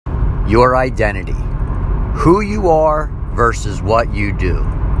your identity. Who you are versus what you do.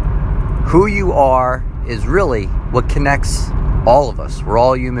 Who you are is really what connects all of us. We're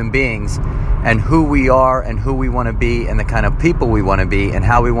all human beings, and who we are and who we want to be and the kind of people we want to be and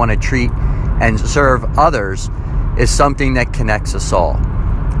how we want to treat and serve others is something that connects us all.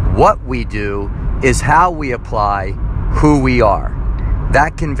 What we do is how we apply who we are.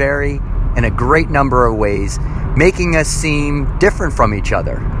 That can vary in a great number of ways, making us seem different from each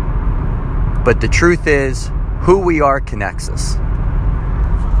other. But the truth is, who we are connects us.